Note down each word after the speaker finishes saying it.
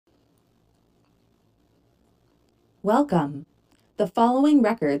Welcome. The following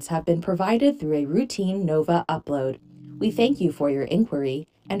records have been provided through a routine NOVA upload. We thank you for your inquiry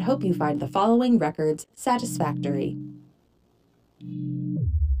and hope you find the following records satisfactory.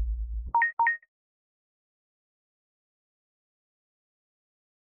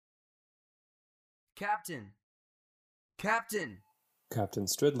 Captain! Captain! Captain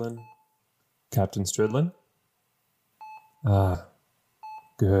Stridlin. Captain Stridlin? Ah,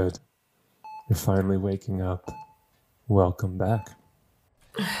 good. You're finally waking up. Welcome back.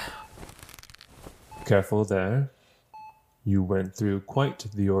 Careful there. You went through quite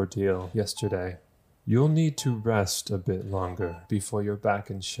the ordeal yesterday. You'll need to rest a bit longer before you're back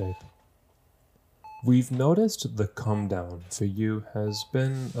in shape. We've noticed the come down for you has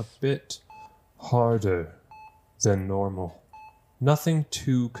been a bit harder than normal. Nothing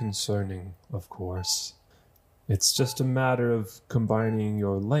too concerning, of course. It's just a matter of combining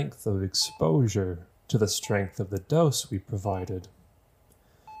your length of exposure to the strength of the dose we provided.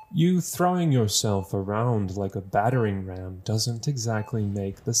 You throwing yourself around like a battering ram doesn't exactly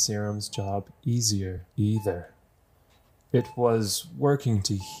make the serum's job easier either. It was working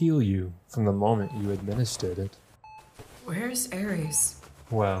to heal you from the moment you administered it. Where's Ares?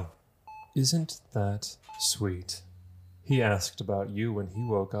 Well, isn't that sweet? He asked about you when he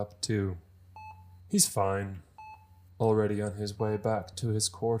woke up too. He's fine. Already on his way back to his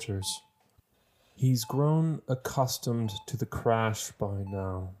quarters. He's grown accustomed to the crash by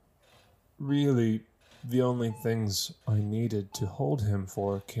now. Really, the only things I needed to hold him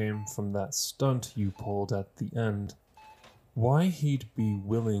for came from that stunt you pulled at the end. Why he'd be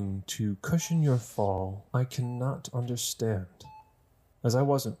willing to cushion your fall, I cannot understand. As I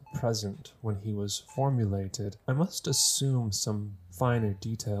wasn't present when he was formulated, I must assume some finer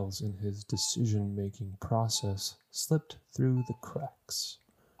details in his decision-making process slipped through the cracks.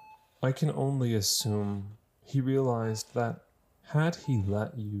 I can only assume he realized that had he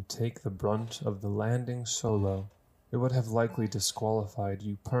let you take the brunt of the landing solo, it would have likely disqualified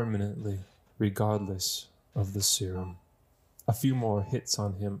you permanently, regardless of the serum. A few more hits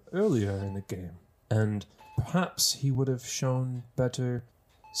on him earlier in the game, and perhaps he would have shown better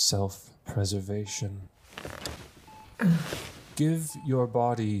self-preservation. Give your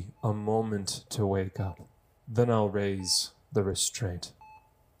body a moment to wake up, then I'll raise the restraint.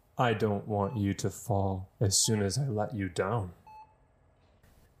 I don't want you to fall as soon as I let you down.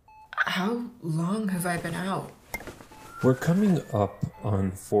 How long have I been out? We're coming up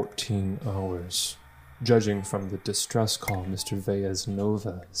on 14 hours, judging from the distress call Mr. Vea's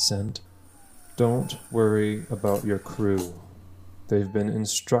Nova sent. Don't worry about your crew. They've been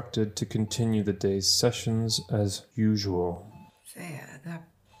instructed to continue the day's sessions as usual.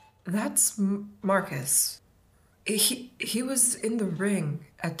 That's Marcus. He was in the ring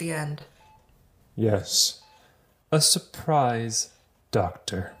at the end. Yes, a surprise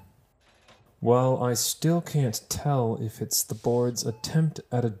doctor. While I still can't tell if it's the board's attempt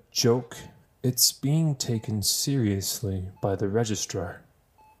at a joke, it's being taken seriously by the registrar.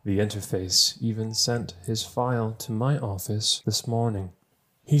 The interface even sent his file to my office this morning.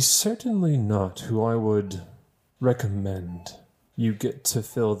 He's certainly not who I would recommend you get to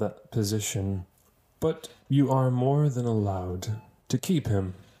fill that position, but you are more than allowed to keep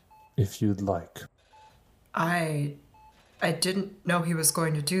him if you'd like. I didn't know he was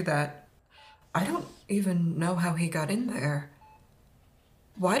going to do that. I don't even know how he got in there.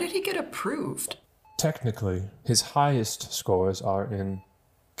 Why did he get approved? Technically, his highest scores are in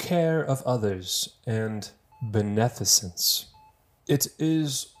care of others and beneficence. It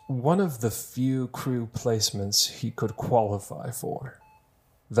is one of the few crew placements he could qualify for.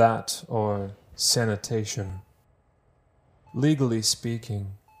 That or sanitation. Legally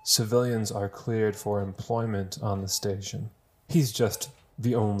speaking, civilians are cleared for employment on the station. He's just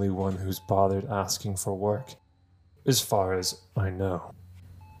the only one who's bothered asking for work, as far as I know.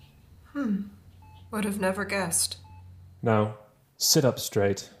 Would have never guessed. Now, sit up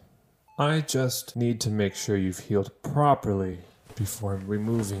straight. I just need to make sure you've healed properly before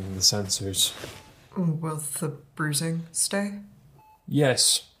removing the sensors. Will the bruising stay?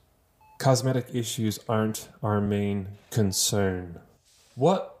 Yes, cosmetic issues aren't our main concern.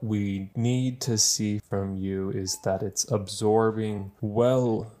 What we need to see from you is that it's absorbing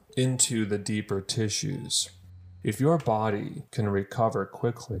well into the deeper tissues. If your body can recover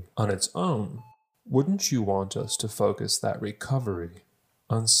quickly on its own, wouldn't you want us to focus that recovery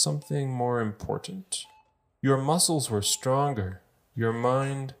on something more important? Your muscles were stronger, your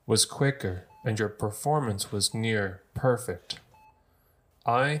mind was quicker, and your performance was near perfect.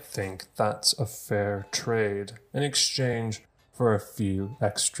 I think that's a fair trade in exchange for a few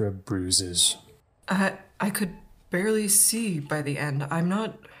extra bruises. I could barely see by the end. I'm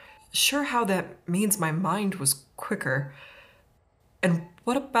not sure how that means my mind was quicker. And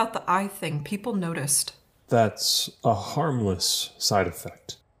what about the eye thing? People noticed. That's a harmless side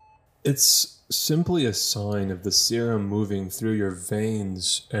effect. It's simply a sign of the serum moving through your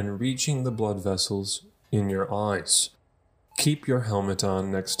veins and reaching the blood vessels in your eyes. Keep your helmet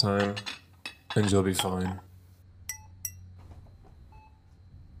on next time, and you'll be fine.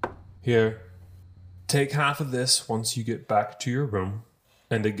 Here, take half of this once you get back to your room,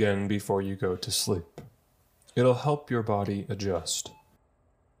 and again before you go to sleep. It'll help your body adjust.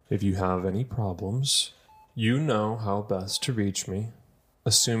 If you have any problems, you know how best to reach me,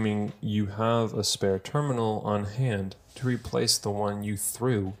 assuming you have a spare terminal on hand to replace the one you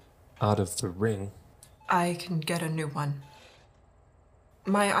threw out of the ring. I can get a new one.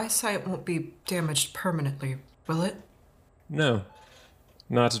 My eyesight won't be damaged permanently, will it? No,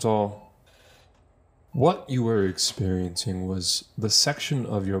 not at all. What you were experiencing was the section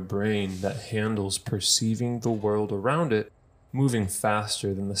of your brain that handles perceiving the world around it moving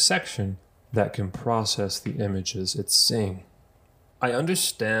faster than the section that can process the images it's seeing. I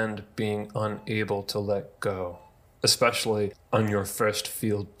understand being unable to let go, especially on your first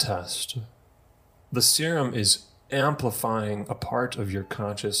field test. The serum is amplifying a part of your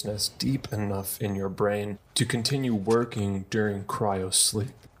consciousness deep enough in your brain to continue working during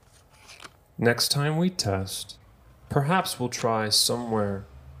cryosleep. Next time we test, perhaps we'll try somewhere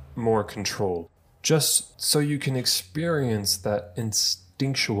more controlled, just so you can experience that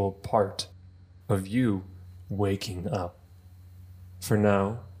instinctual part of you waking up. For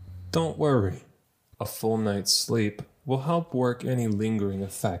now, don't worry. A full night's sleep will help work any lingering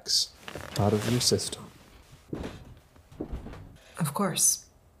effects out of your system. Of course.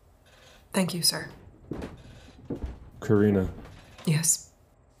 Thank you, sir. Carina, Yes.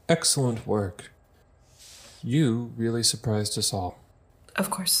 excellent work. You really surprised us all. Of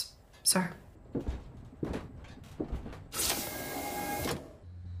course, sir.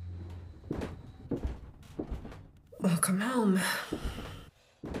 Welcome home.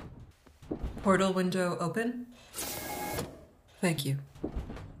 Portal window open? Thank you.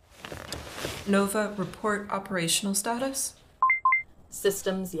 Nova, report operational status?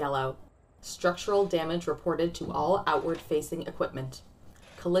 Systems yellow. Structural damage reported to all outward-facing equipment.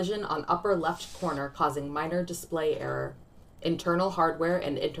 Collision on upper left corner causing minor display error. Internal hardware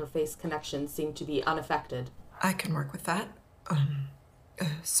and interface connections seem to be unaffected. I can work with that.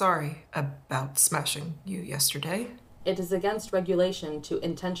 Sorry about smashing you yesterday. It is against regulation to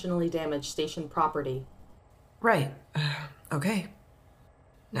intentionally damage station property. Right. Okay.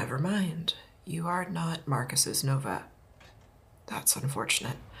 Never mind. You are not Marcus's Nova. That's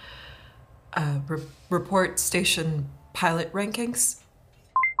unfortunate. Report station pilot rankings?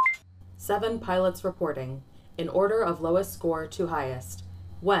 7 pilots reporting, in order of lowest score to highest.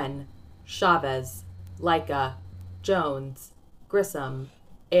 Wen, Chavez, Leica, Jones, Grissom,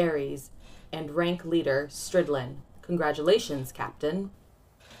 Aries, and rank leader Stridlin. Congratulations, Captain.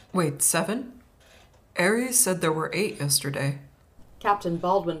 Wait, 7? Aries said there were 8 yesterday. Captain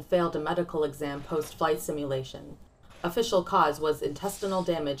Baldwin failed a medical exam post-flight simulation. Official cause was intestinal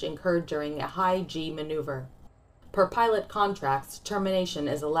damage incurred during a high G maneuver. Per pilot contracts, termination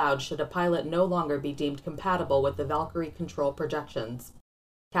is allowed should a pilot no longer be deemed compatible with the Valkyrie control projections.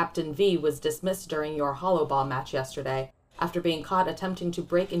 Captain V was dismissed during your holoball match yesterday after being caught attempting to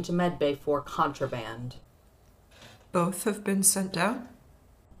break into medbay for contraband. Both have been sent down?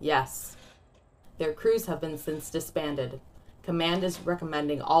 Yes. Their crews have been since disbanded. Command is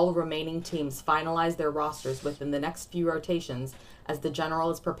recommending all remaining teams finalize their rosters within the next few rotations as the General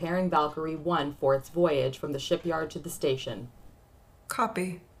is preparing Valkyrie 1 for its voyage from the shipyard to the station.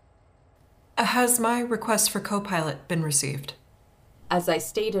 Copy. Has my request for co-pilot been received? As I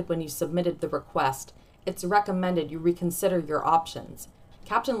stated when you submitted the request, it's recommended you reconsider your options.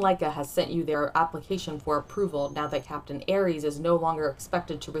 Captain Leica has sent you their application for approval now that Captain Aries is no longer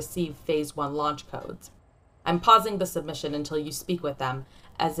expected to receive Phase 1 launch codes. I'm pausing the submission until you speak with them,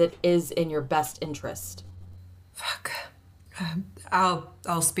 as it is in your best interest. Fuck.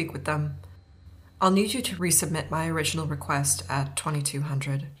 I'll speak with them. I'll need you to resubmit my original request at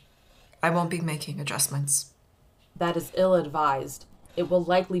 2200. I won't be making adjustments. That is ill-advised. It will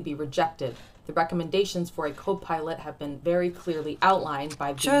likely be rejected. The recommendations for a co-pilot have been very clearly outlined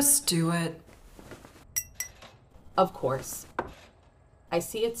by the... Just do it. Of course. I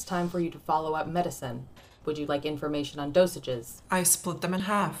see it's time for you to follow up medicine. Would you like information on dosages? I split them in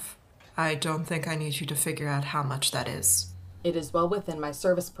half. I don't think I need you to figure out how much that is. It is well within my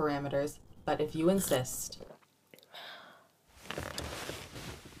service parameters, but if you insist.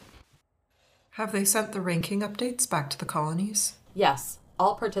 Have they sent the ranking updates back to the colonies? Yes,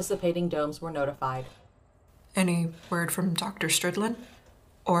 all participating domes were notified. Any word from Dr. Stridlin?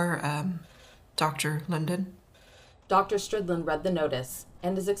 Or, Dr. Linden? Dr. Stridlin read the notice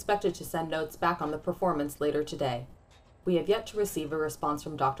and is expected to send notes back on the performance later today. We have yet to receive a response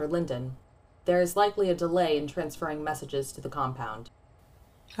from Dr. Linden. There is likely a delay in transferring messages to the compound.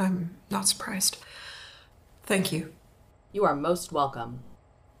 I'm not surprised. Thank you. You are most welcome.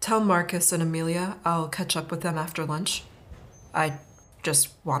 Tell Marcus and Amelia I'll catch up with them after lunch. I just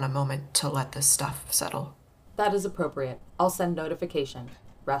want a moment to let this stuff settle. That is appropriate. I'll send notification.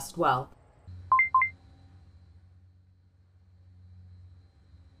 Rest well.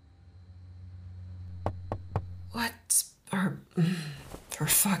 What? For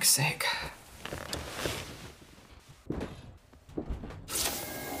fuck's sake.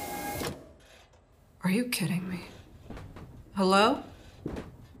 Are you kidding me? Hello?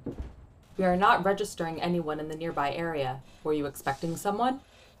 We are not registering anyone in the nearby area. Were you expecting someone?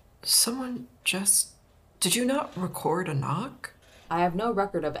 Someone just... Did you not record a knock? I have no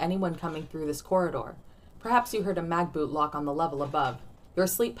record of anyone coming through this corridor. Perhaps you heard a mag boot lock on the level above. Your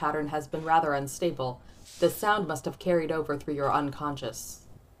sleep pattern has been rather unstable. The sound must have carried over through your unconscious.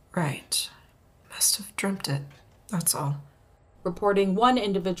 Right. Must have dreamt it. That's all. Reporting one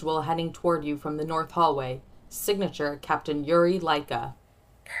individual heading toward you from the north hallway. Signature, Captain Yuri Laika.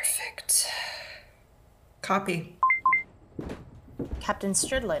 Perfect. Copy. Captain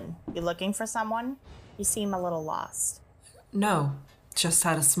Stridlin, you looking for someone? You seem a little lost. No, just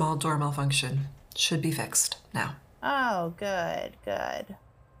had a small door malfunction. Should be fixed now. Oh, good, good.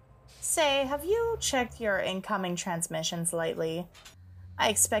 Say, have you checked your incoming transmissions lately? I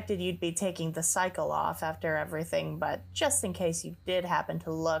expected you'd be taking the cycle off after everything, but just in case you did happen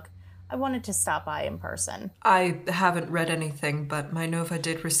to look, I wanted to stop by in person. I haven't read anything, but my Nova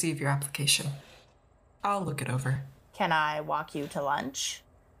did receive your application. I'll look it over. Can I walk you to lunch?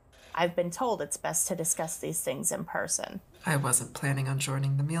 I've been told it's best to discuss these things in person. I wasn't planning on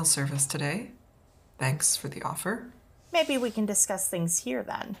joining the meal service today. Thanks for the offer. Maybe we can discuss things here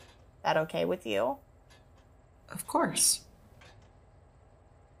then. That okay with you? Of course.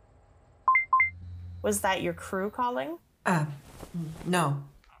 Was that your crew calling? No.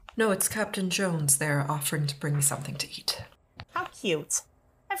 No, it's Captain Jones. They're offering to bring me something to eat. How cute.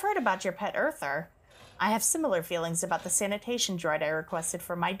 I've heard about your pet Earther. I have similar feelings about the sanitation droid I requested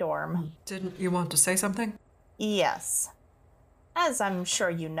for my dorm. Didn't you want to say something? Yes. As I'm sure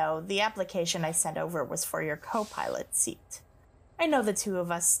you know, the application I sent over was for your co-pilot seat. I know the two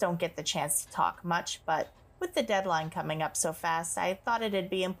of us don't get the chance to talk much, but with the deadline coming up so fast, I thought it'd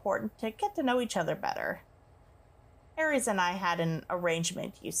be important to get to know each other better. Ares and I had an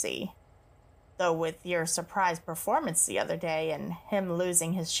arrangement, you see. Though with your surprise performance the other day and him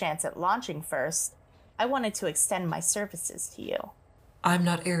losing his chance at launching first, I wanted to extend my services to you. I'm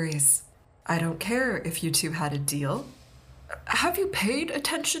not Ares. I don't care if you two had a deal. Have you paid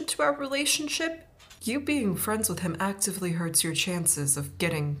attention to our relationship? You being friends with him actively hurts your chances of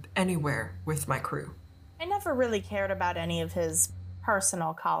getting anywhere with my crew. I never really cared about any of his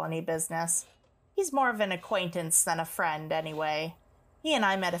personal colony business. He's more of an acquaintance than a friend, anyway. He and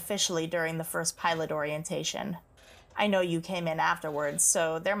I met officially during the first pilot orientation. I know you came in afterwards,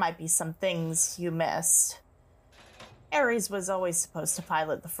 so there might be some things you missed. Ares was always supposed to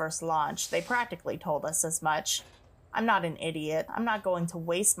pilot the first launch. They practically told us as much. I'm not an idiot. I'm not going to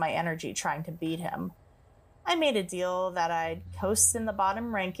waste my energy trying to beat him. I made a deal that I'd coast in the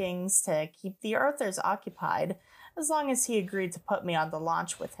bottom rankings to keep the Earthers occupied, as long as he agreed to put me on the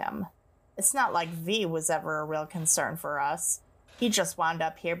launch with him. It's not like V was ever a real concern for us. He just wound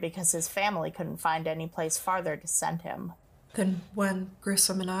up here because his family couldn't find any place farther to send him. Then when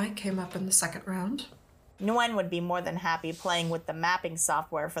Grissom and I came up in the second round? Nguyen would be more than happy playing with the mapping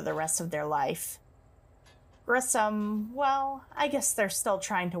software for the rest of their life. Grissom, well, I guess they're still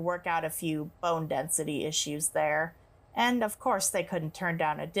trying to work out a few bone density issues there. And of course they couldn't turn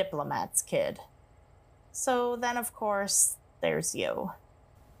down a diplomat's kid. So then of course, there's you.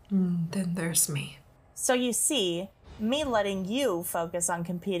 Then there's me. So you see, me letting you focus on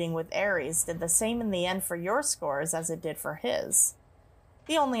competing with Ares did the same in the end for your scores as it did for his.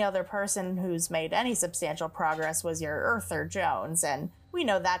 The only other person who's made any substantial progress was your Earther Jones, and we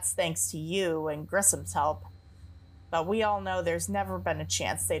know that's thanks to you and Grissom's help. But we all know there's never been a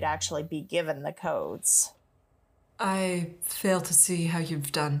chance they'd actually be given the codes. I fail to see how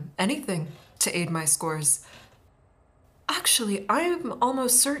you've done anything to aid my scores. Actually, I'm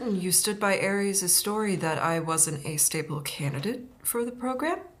almost certain you stood by Ares' story that I wasn't a stable candidate for the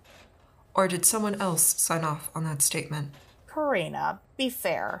program? Or did someone else sign off on that statement? Carina, be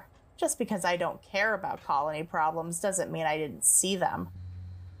fair. Just because I don't care about colony problems doesn't mean I didn't see them.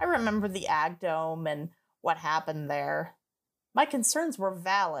 I remember the Ag Dome and what happened there. My concerns were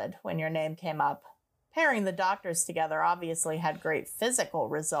valid when your name came up. Pairing the doctors together obviously had great physical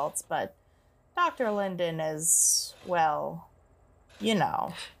results, but Dr. Linden is, well, you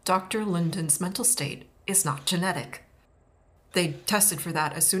know. Dr. Linden's mental state is not genetic. They tested for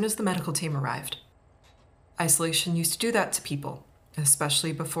that as soon as the medical team arrived. Isolation used to do that to people,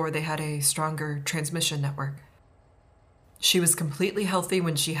 especially before they had a stronger transmission network. She was completely healthy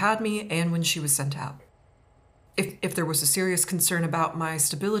when she had me and when she was sent out. If there was a serious concern about my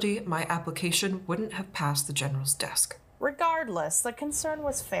stability, my application wouldn't have passed the general's desk. Regardless, the concern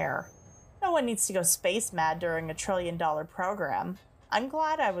was fair. No one needs to go space mad during a $1 trillion program. I'm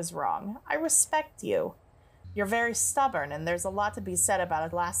glad I was wrong. I respect you. You're very stubborn, and there's a lot to be said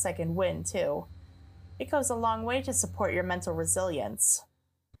about a last-second win, too. It goes a long way to support your mental resilience.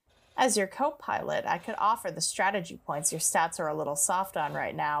 As your co-pilot, I could offer the strategy points your stats are a little soft on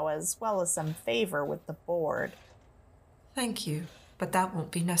right now, as well as some favor with the board. Thank you, but that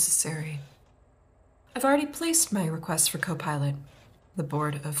won't be necessary. I've already placed my request for co-pilot. The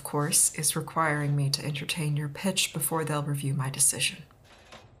board, of course, is requiring me to entertain your pitch before they'll review my decision.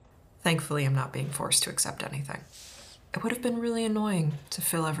 Thankfully, I'm not being forced to accept anything. It would have been really annoying to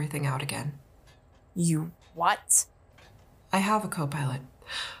fill everything out again. You what? I have a co-pilot.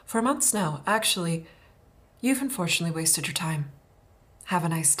 For months now, actually. You've unfortunately wasted your time. Have a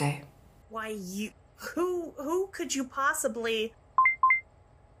nice day. Why, you... Who could you possibly...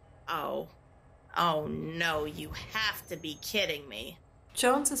 Oh no, you have to be kidding me.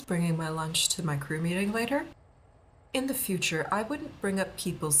 Jones is bringing my lunch to my crew meeting later. In the future, I wouldn't bring up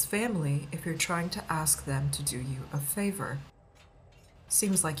people's family if you're trying to ask them to do you a favor.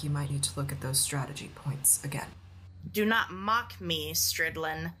 Seems like you might need to look at those strategy points again. Do not mock me,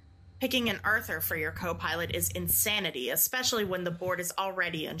 Stridlin. Picking an Arthur for your co-pilot is insanity, especially when the board is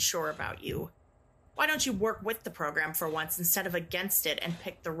already unsure about you. Why don't you work with the program for once instead of against it and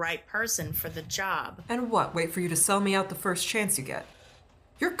pick the right person for the job? And what, wait for you to sell me out the first chance you get?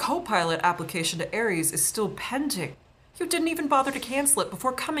 Your co-pilot application to Ares is still pending. You didn't even bother to cancel it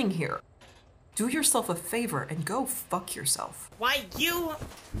before coming here. Do yourself a favor and go fuck yourself. Why, you...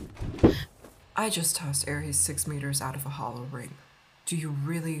 I just tossed Ares 6 meters out of a hollow ring. Do you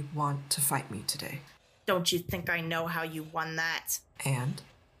really want to fight me today? Don't you think I know how you won that? And?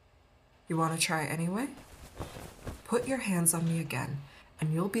 You want to try anyway? Put your hands on me again,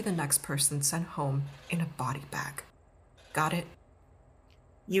 and you'll be the next person sent home in a body bag. Got it?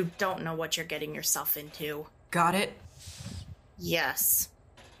 You don't know what you're getting yourself into. Got it? Yes.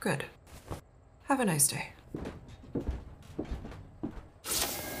 Good. Have a nice day.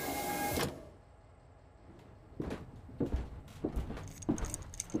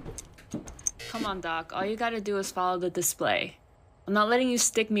 Come on, Doc. All you gotta do is follow the display. I'm not letting you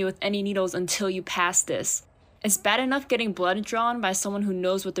stick me with any needles until you pass this. It's bad enough getting blood drawn by someone who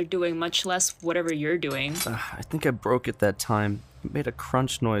knows what they're doing, much less whatever you're doing. I think I broke it that time. It made a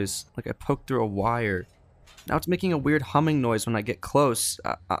crunch noise, like I poked through a wire. Now it's making a weird humming noise when I get close.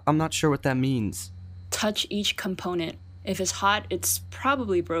 I'm not sure what that means. Touch each component. If it's hot, it's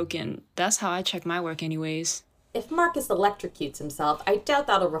probably broken. That's how I check my work anyways. If Marcus electrocutes himself, I doubt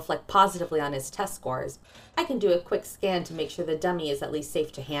that'll reflect positively on his test scores. I can do a quick scan to make sure the dummy is at least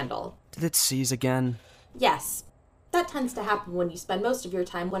safe to handle. Did it seize again? Yes. That tends to happen when you spend most of your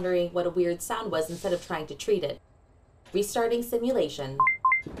time wondering what a weird sound was instead of trying to treat it. Restarting simulation.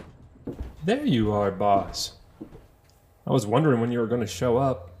 There you are, boss. I was wondering when you were going to show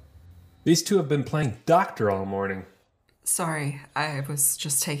up. These two have been playing doctor all morning. Sorry, I was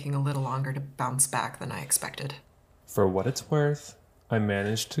just taking a little longer to bounce back than I expected. For what it's worth, I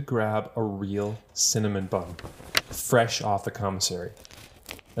managed to grab a real cinnamon bun, fresh off the commissary.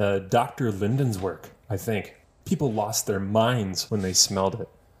 Dr. Linden's work, I think. People lost their minds when they smelled it.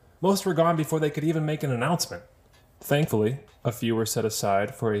 Most were gone before they could even make an announcement. Thankfully, a few were set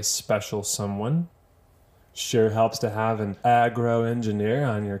aside for a special someone. Sure helps to have an agro-engineer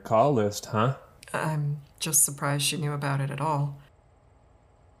on your call list, huh? I'm just surprised she knew about it at all.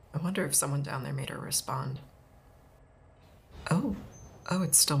 I wonder if someone down there made her respond. Oh,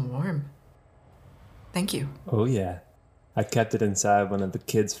 it's still warm. Thank you. Oh yeah. I kept it inside one of the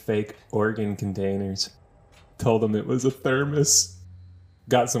kids' fake organ containers. Told them it was a thermos.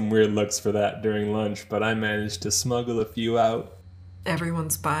 Got some weird looks for that during lunch, but I managed to smuggle a few out.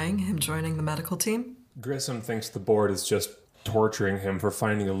 Everyone's buying him joining the medical team? Grissom thinks the board is just torturing him for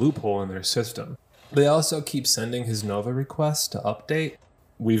finding a loophole in their system. They also keep sending his Nova requests to update.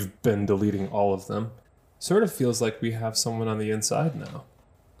 We've been deleting all of them. Sort of feels like we have someone on the inside now.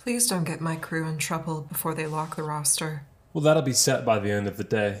 Please don't get my crew in trouble before they lock the roster. Well, that'll be set by the end of the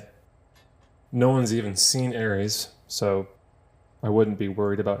day. No one's even seen Ares, so I wouldn't be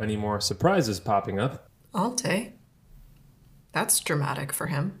worried about any more surprises popping up. All day? That's dramatic for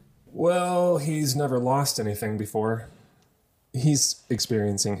him. Well, he's never lost anything before. He's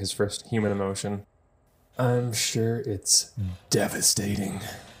experiencing his first human emotion. I'm sure it's devastating.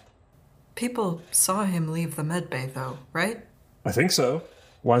 People saw him leave the medbay, though, right? I think so.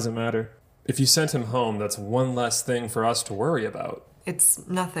 Why does it matter? If you sent him home, that's one less thing for us to worry about. It's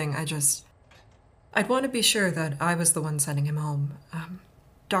nothing. I'd want to be sure that I was the one sending him home.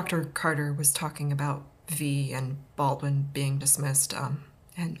 Dr. Carter was talking about V and Baldwin being dismissed,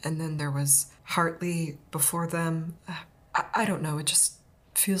 and then there was Hartley before them. I don't know, it just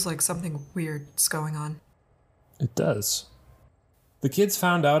feels like something weird's going on. It does. The kids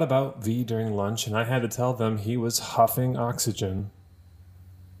found out about V during lunch, and I had to tell them he was huffing oxygen.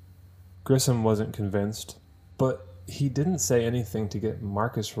 Grissom wasn't convinced, but he didn't say anything to get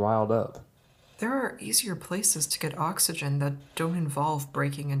Marcus riled up. There are easier places to get oxygen that don't involve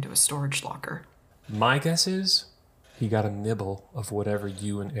breaking into a storage locker. My guess is he got a nibble of whatever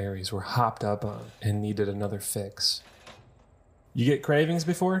you and Ares were hopped up on and needed another fix. You get cravings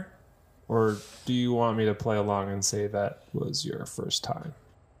before? Or do you want me to play along and say that was your first time?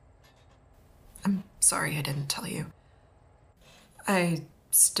 I'm sorry I didn't tell you. I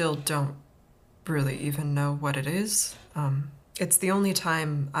still don't really even know what it is. It's the only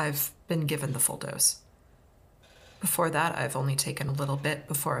time I've been given the full dose. Before that, I've only taken a little bit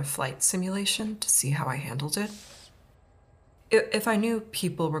before a flight simulation to see how I handled it. If I knew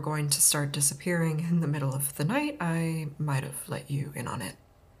people were going to start disappearing in the middle of the night, I might have let you in on it.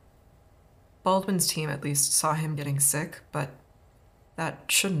 Baldwin's team at least saw him getting sick, but that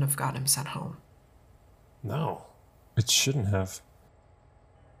shouldn't have got him sent home. No, it shouldn't have.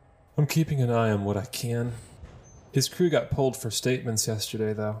 I'm keeping an eye on what I can. His crew got pulled for statements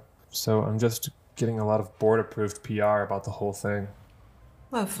yesterday, though, so I'm just getting a lot of board-approved PR about the whole thing.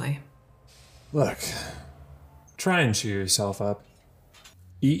 Lovely. Look, try and cheer yourself up.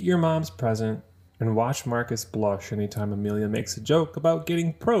 Eat your mom's present and watch Marcus blush anytime Amelia makes a joke about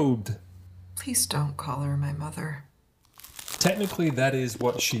getting probed. Please don't call her my mother. Technically, that is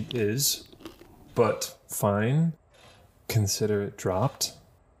what she is, but fine. Consider it dropped.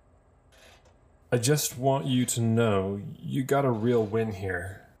 I just want you to know you got a real win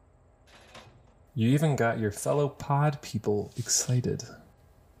here. You even got your fellow pod people excited.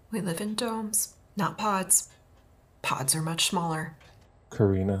 We live in domes, not pods. Pods are much smaller.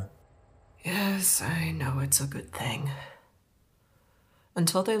 Carina. Yes, I know it's a good thing.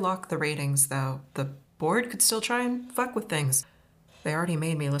 Until they lock the ratings, though, the board could still try and fuck with things. They already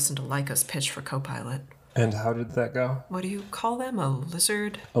made me listen to Leica's pitch for co-pilot. And how did that go? What do you call them, a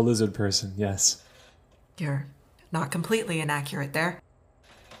lizard? A lizard person, yes. You're not completely inaccurate there.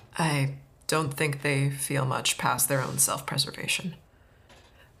 I don't think they feel much past their own self-preservation.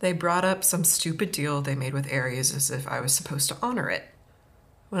 They brought up some stupid deal they made with Ares as if I was supposed to honor it.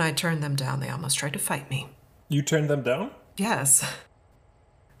 When I turned them down, they almost tried to fight me. You turned them down? Yes.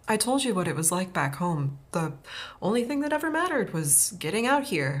 I told you what it was like back home. The only thing that ever mattered was getting out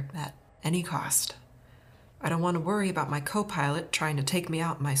here at any cost. I don't want to worry about my co-pilot trying to take me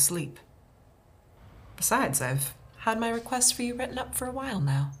out in my sleep. Besides, I've had my request for you written up for a while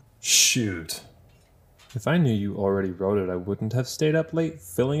now. Shoot. If I knew you already wrote it, I wouldn't have stayed up late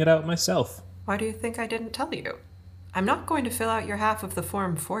filling it out myself. Why do you think I didn't tell you? I'm not going to fill out your half of the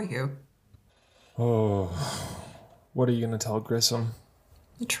form for you. Oh, what are you going to tell Grissom?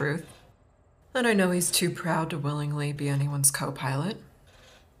 The truth. And I know he's too proud to willingly be anyone's co-pilot.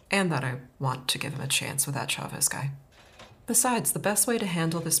 And that I want to give him a chance with that Chavez guy. Besides, the best way to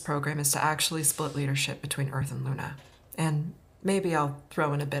handle this program is to actually split leadership between Earth and Luna. And maybe I'll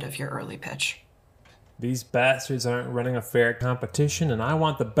throw in a bit of your early pitch. These bastards aren't running a fair competition, and I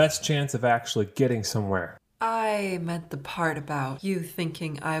want the best chance of actually getting somewhere. I meant the part about you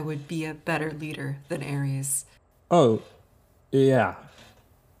thinking I would be a better leader than Ares. Oh, yeah.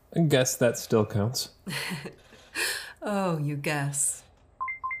 I guess that still counts. Oh, you guess.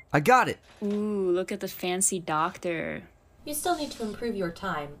 I got it! Ooh, look at the fancy doctor. You still need to improve your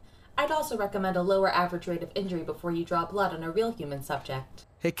time. I'd also recommend a lower average rate of injury before you draw blood on a real human subject.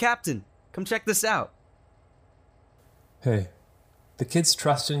 Hey, Captain, come check this out. Hey, the kids'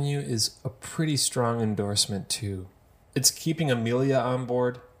 trust in you is a pretty strong endorsement, too. It's keeping Amelia on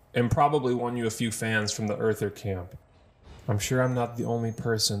board, and probably won you a few fans from the Earther camp. I'm sure I'm not the only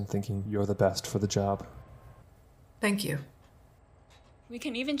person thinking you're the best for the job. Thank you. We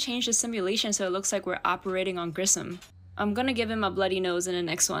can even change the simulation so it looks like we're operating on Grissom. I'm gonna give him a bloody nose in the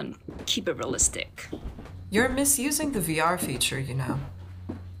next one. Keep it realistic. You're misusing the VR feature, you know.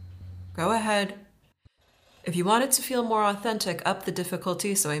 Go ahead. If you want it to feel more authentic, up the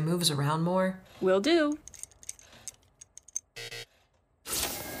difficulty so he moves around more. Will do.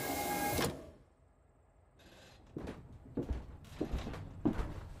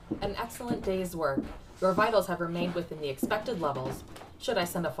 An excellent day's work. Your vitals have remained within the expected levels. Should I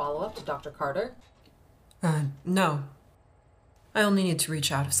send a follow-up to Dr. Carter? No. I only need to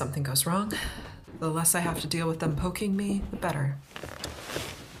reach out if something goes wrong. The less I have to deal with them poking me, the better.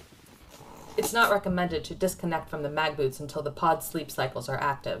 It's not recommended to disconnect from the mag boots until the pod sleep cycles are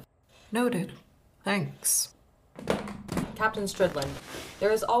active. Noted. Thanks. Captain Stridland,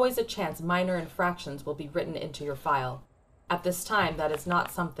 there is always a chance minor infractions will be written into your file. At this time, that is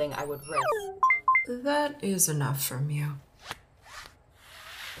not something I would risk. That is enough from you.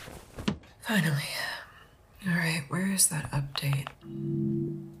 Finally. Alright, where is that update?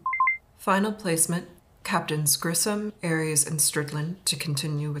 Final placement, Captains Grissom, Aries, and Stridland to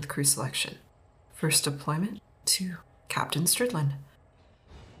continue with crew selection. First deployment to Captain Stridland.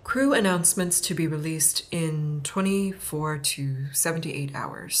 Crew announcements to be released in 24 to 78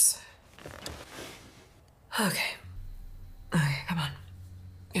 hours. Okay, come on.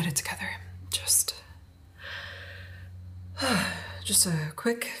 Get it together. Just a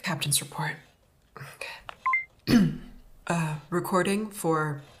quick captain's report. Okay. Recording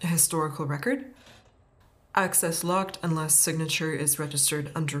for a historical record. Access locked unless signature is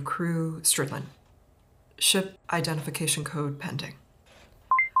registered under crew Stridland. Ship identification code pending.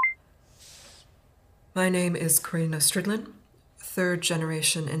 My name is Carina Stridland, third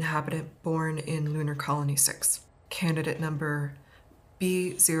generation inhabitant born in Lunar Colony 6. Candidate number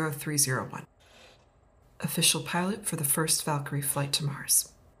B0301. Official pilot for the first Valkyrie flight to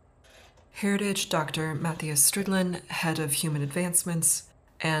Mars. Heritage Dr. Matthias Stridland, head of human advancements,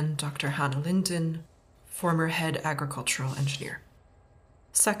 and Dr. Hannah Linden, former head agricultural engineer.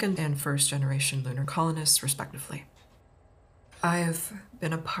 Second and first generation lunar colonists, respectively. I have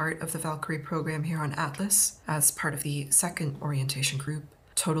been a part of the Valkyrie program here on Atlas as part of the second orientation group.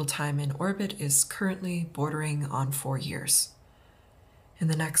 Total time in orbit is currently bordering on 4 years. In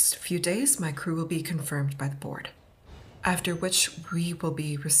the next few days, my crew will be confirmed by the board, after which we will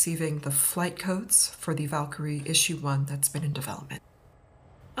be receiving the flight codes for the Valkyrie Issue 1 that's been in development.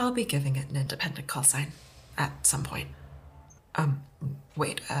 I'll be giving it an independent call sign at some point.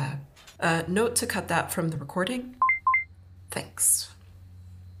 Note to cut that from the recording. Thanks.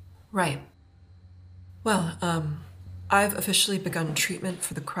 Right. Well, I've officially begun treatment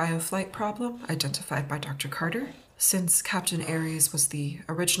for the cryoflight problem identified by Dr. Carter. Since Captain Aries was the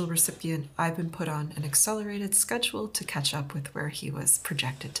original recipient, I've been put on an accelerated schedule to catch up with where he was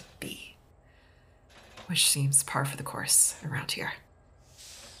projected to be, which seems par for the course around here.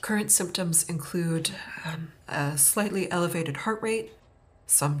 Current symptoms include a slightly elevated heart rate,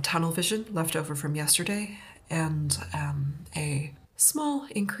 some tunnel vision left over from yesterday, and a small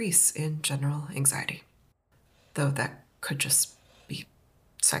increase in general anxiety, though that could just be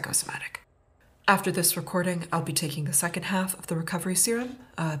psychosomatic. After this recording, I'll be taking the second half of the recovery serum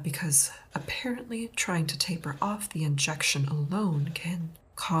because apparently trying to taper off the injection alone can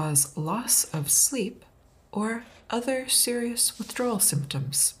cause loss of sleep or other serious withdrawal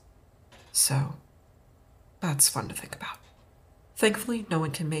symptoms. So, that's fun to think about. Thankfully, no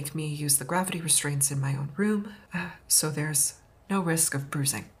one can make me use the gravity restraints in my own room, so there's no risk of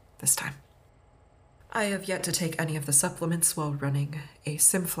bruising this time. I have yet to take any of the supplements while running a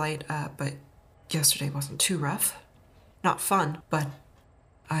sim flight, but yesterday wasn't too rough. Not fun, but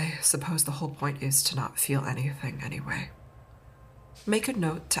I suppose the whole point is to not feel anything anyway. Make a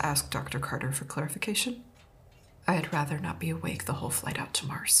note to ask Dr. Carter for clarification. I'd rather not be awake the whole flight out to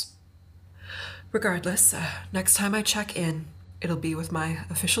Mars. Regardless, next time I check in, it'll be with my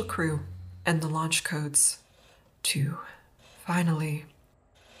official crew and the launch codes to finally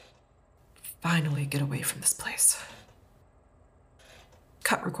get away from this place.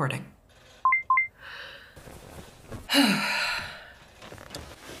 Cut recording.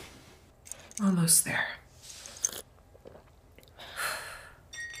 Almost there.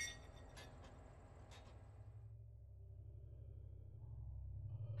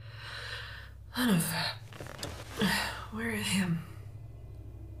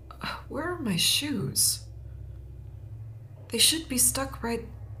 Where are my shoes? They should be stuck right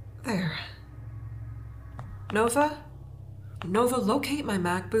there. Nova, locate my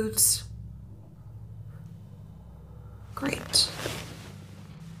Mac boots. Great.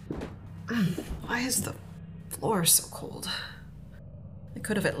 Why is the floor so cold? I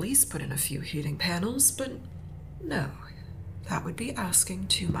could have at least put in a few heating panels, but no, That would be asking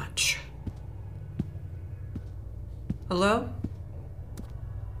too much. Hello?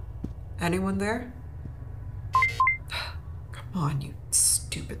 Anyone there? Come on, you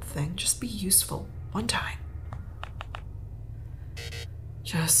stupid thing. Just be useful one time.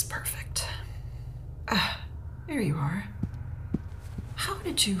 Just perfect. There you are. How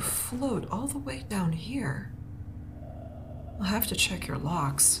did you float all the way down here? I'll have to check your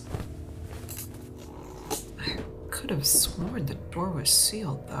locks. I could have sworn the door was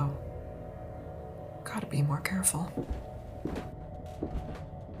sealed, though. Gotta be more careful.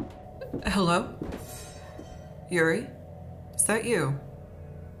 Hello? Yuri? Is that you?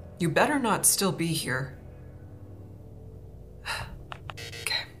 You better not still be here.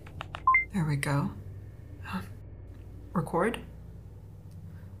 Okay. There we go. Record?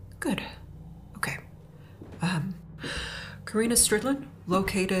 Good. Okay. Carina Stridlin,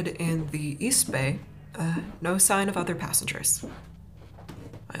 located in the East Bay. No sign of other passengers.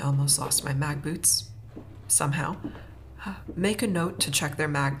 I almost lost my mag boots. Somehow. Make a note to check their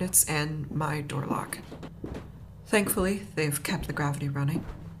magnets and my door lock. Thankfully, they've kept the gravity running.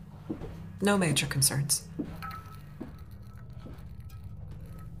 No major concerns.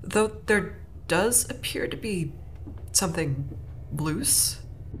 Though there does appear to be something loose.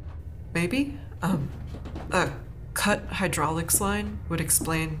 Maybe? A cut hydraulics line would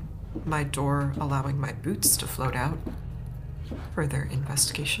explain my door allowing my boots to float out. Further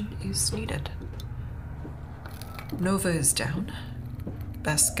investigation is needed. Nova is down.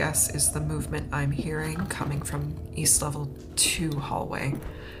 Best guess is the movement I'm hearing coming from East Level 2 hallway,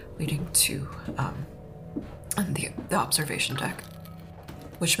 leading to, the observation deck.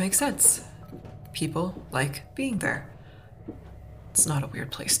 Which makes sense. People like being there. It's not a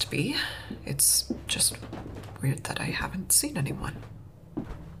weird place to be. It's just weird that I haven't seen anyone.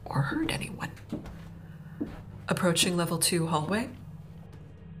 Or heard anyone. Approaching Level 2 hallway.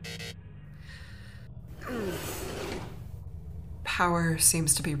 Power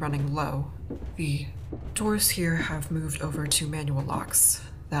seems to be running low. The doors here have moved over to manual locks.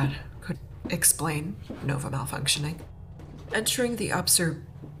 That could explain Nova malfunctioning. Entering the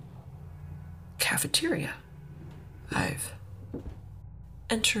cafeteria. I've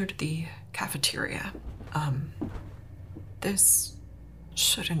entered the cafeteria. This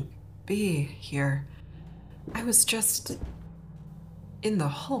shouldn't be here. I was just in the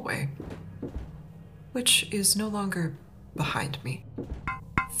hallway, which is no longer behind me.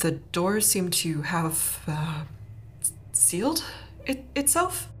 The doors seem to have sealed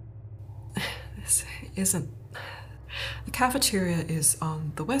itself. This isn't. The cafeteria is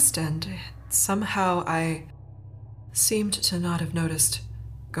on the west end. Somehow I seemed to not have noticed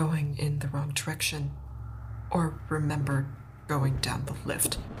going in the wrong direction, or remembered going down the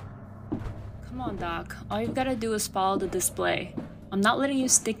lift. Come on, Doc. All you've gotta do is follow the display. I'm not letting you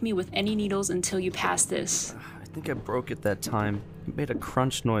stick me with any needles until you pass this. I think I broke it that time. It made a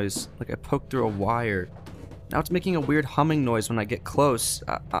crunch noise, like I poked through a wire. Now it's making a weird humming noise when I get close.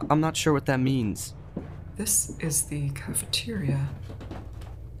 I'm not sure what that means. This is the cafeteria.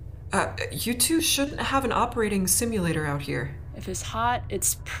 You two shouldn't have an operating simulator out here. If it's hot,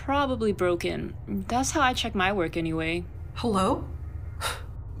 it's probably broken. That's how I check my work anyway. Hello?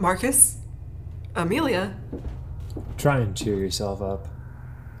 Marcus? Amelia? Try and cheer yourself up.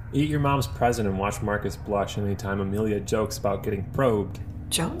 Eat your mom's present and watch Marcus blush anytime Amelia jokes about getting probed.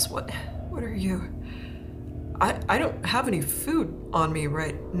 Jones, what are you? I don't have any food on me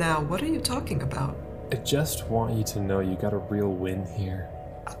right now. What are you talking about? I just want you to know you got a real win here.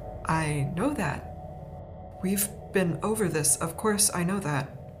 I know that. We've been over this, of course I know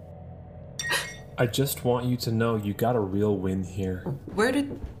that. I just want you to know you got a real win here. Where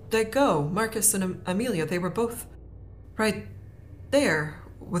did they go? Marcus and Amelia, they were both right there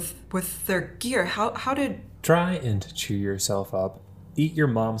with their gear. How did... Try and cheer yourself up. Eat your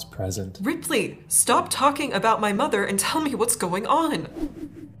mom's present. Ripley, stop talking about my mother and tell me what's going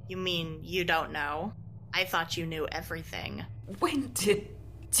on. You mean you don't know? I thought you knew everything. When did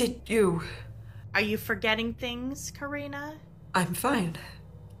you... Are you forgetting things, Carina? I'm fine.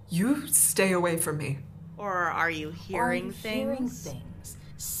 You stay away from me. Or are you hearing things?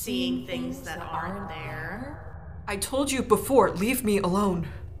 Seeing things that aren't there? I told you before, leave me alone.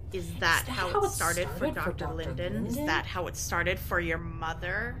 Is that how it started for Dr. Linden? Is that how it started for your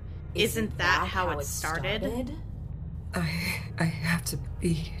mother? Isn't that how it started? I have to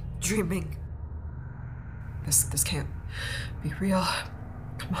be dreaming. This can't be real.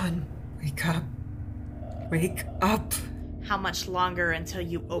 Come on, wake up. Wake up. How much longer until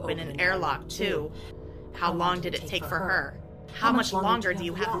you open an airlock, too? How long did it take for her? How much longer do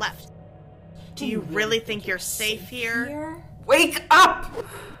you have left? Do you really think you're safe here? Wake up!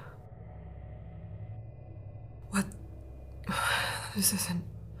 What? This isn't...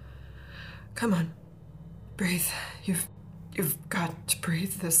 Come on. Breathe. You've got to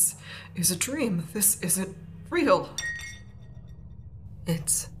breathe. This is a dream. This isn't real.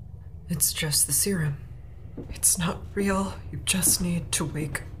 It's just the serum. It's not real. You just need to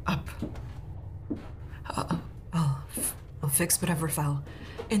wake up. I'll fix whatever fell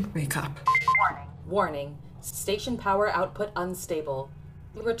and wake up. Warning. Station power output unstable.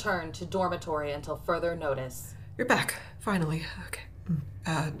 You return to dormitory until further notice. You're back, finally. Okay.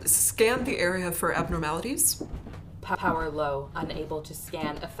 Scan the area for abnormalities. Power low, unable to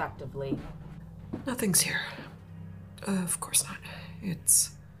scan effectively. Nothing's here. Of course not.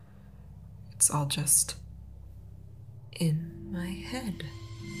 It's all just in my head.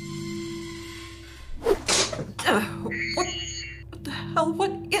 What the hell?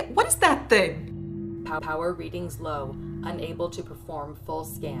 What is that thing? Power readings low, unable to perform full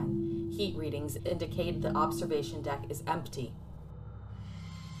scan. Heat readings indicate the observation deck is empty.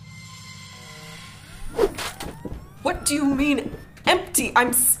 What do you mean, empty?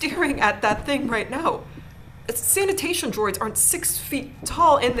 I'm staring at that thing right now. Sanitation droids aren't 6 feet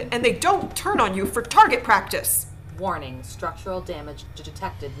tall, and they don't turn on you for target practice. Warning, structural damage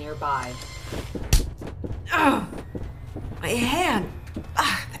detected nearby. Ugh, my hand.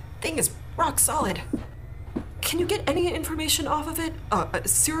 That thing is rock solid. Can you get any information off of it? A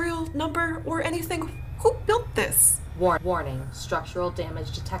serial number or anything? Who built this? Warning, structural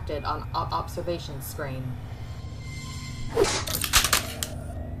damage detected on observation screen.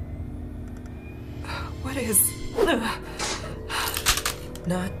 What is...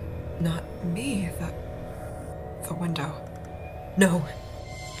 Not me. The window. No.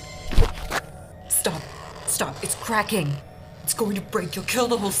 Stop. It's cracking. It's going to break. You'll kill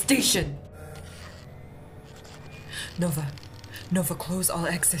the whole station. Nova, close all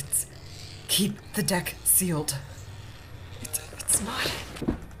exits. Keep the deck sealed. It's not...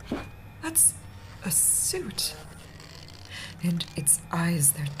 That's a suit. And its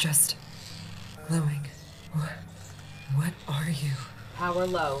eyes, they're just glowing. What are you? Power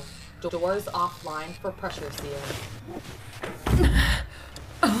low. Doors offline for pressure seal.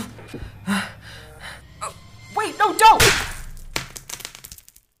 Wait, no, don't!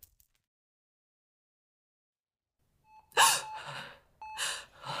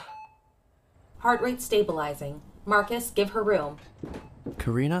 Heart rate stabilizing. Marcus, give her room.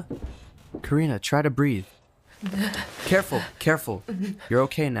 Carina? Carina, try to breathe. Careful. You're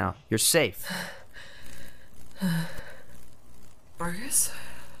okay now. You're safe. Marcus?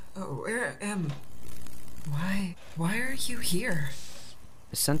 Where am... Why are you here?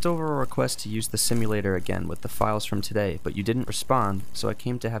 I sent over a request to use the simulator again with the files from today, but you didn't respond, so I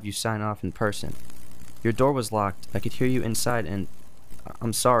came to have you sign off in person. Your door was locked. I could hear you inside, and...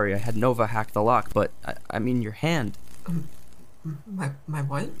 I'm sorry, I had Nova hack the lock, but I mean your hand. My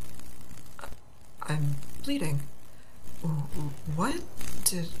what? I'm bleeding. What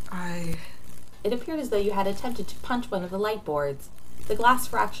did I... It appeared as though you had attempted to punch one of the light boards. The glass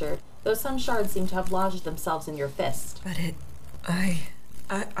fractured, though some shards seem to have lodged themselves in your fist. But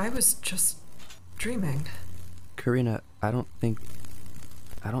I was just dreaming. Carina, I don't think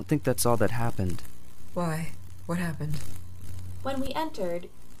that's all that happened. Why? What happened? When we entered,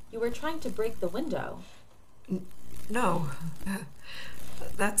 you were trying to break the window. No.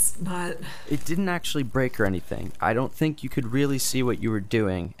 That's not... It didn't actually break or anything. I don't think you could really see what you were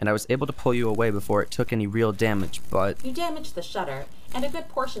doing, and I was able to pull you away before it took any real damage, but... You damaged the shutter, and a good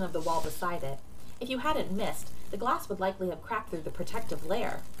portion of the wall beside it. If you hadn't missed, the glass would likely have cracked through the protective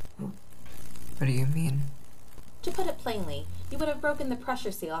layer. What do you mean? To put it plainly, you would have broken the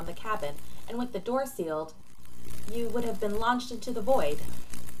pressure seal on the cabin, and with the door sealed, you would have been launched into the void.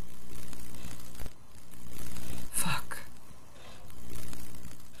 Fuck.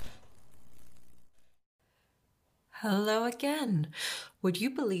 Hello again. Would you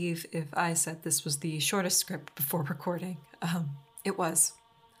believe if I said this was the shortest script before recording? It was.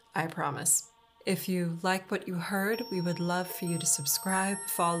 I promise. If you like what you heard, we would love for you to subscribe,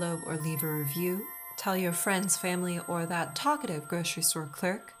 follow, or leave a review. Tell your friends, family, or that talkative grocery store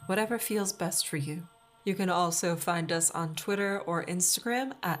clerk, whatever feels best for you. You can also find us on Twitter or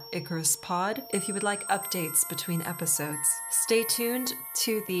Instagram at IcarusPod if you would like updates between episodes. Stay tuned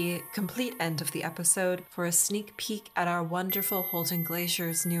to the complete end of the episode for a sneak peek at our wonderful Holden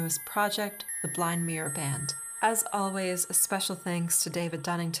Glacier's newest project, the Blind Mirror Band. As always, a special thanks to David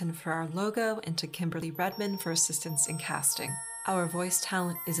Dunnington for our logo and to Kimberly Redmond for assistance in casting. Our voice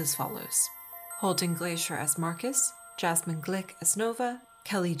talent is as follows: Holden Glacier as Marcus, Jasmine Glick as Nova,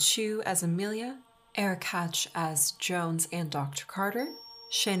 Kelly Chu as Amelia, Eric Hatch as Jones and Dr. Carter,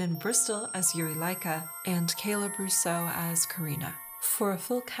 Shannon Bristol as Eureka, and Caleb Rousseau as Carina. For a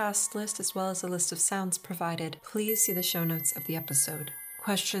full cast list as well as a list of sounds provided, please see the show notes of the episode.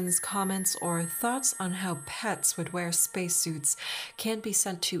 Questions, comments, or thoughts on how pets would wear spacesuits can be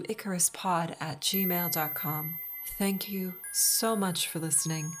sent to icarispod@gmail.com. Thank you so much for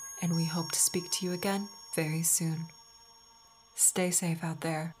listening, and we hope to speak to you again very soon. Stay safe out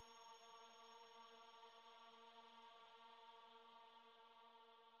there.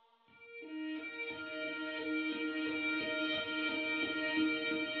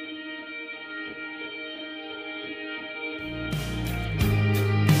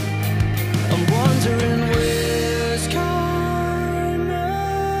 I'm wondering where's Carina,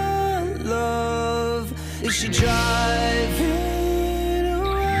 love? Is she driving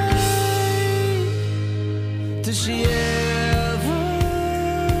away? Does she ever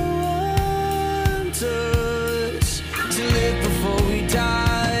want us to live before we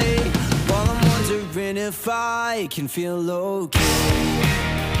die? While I'm wondering if I can feel okay.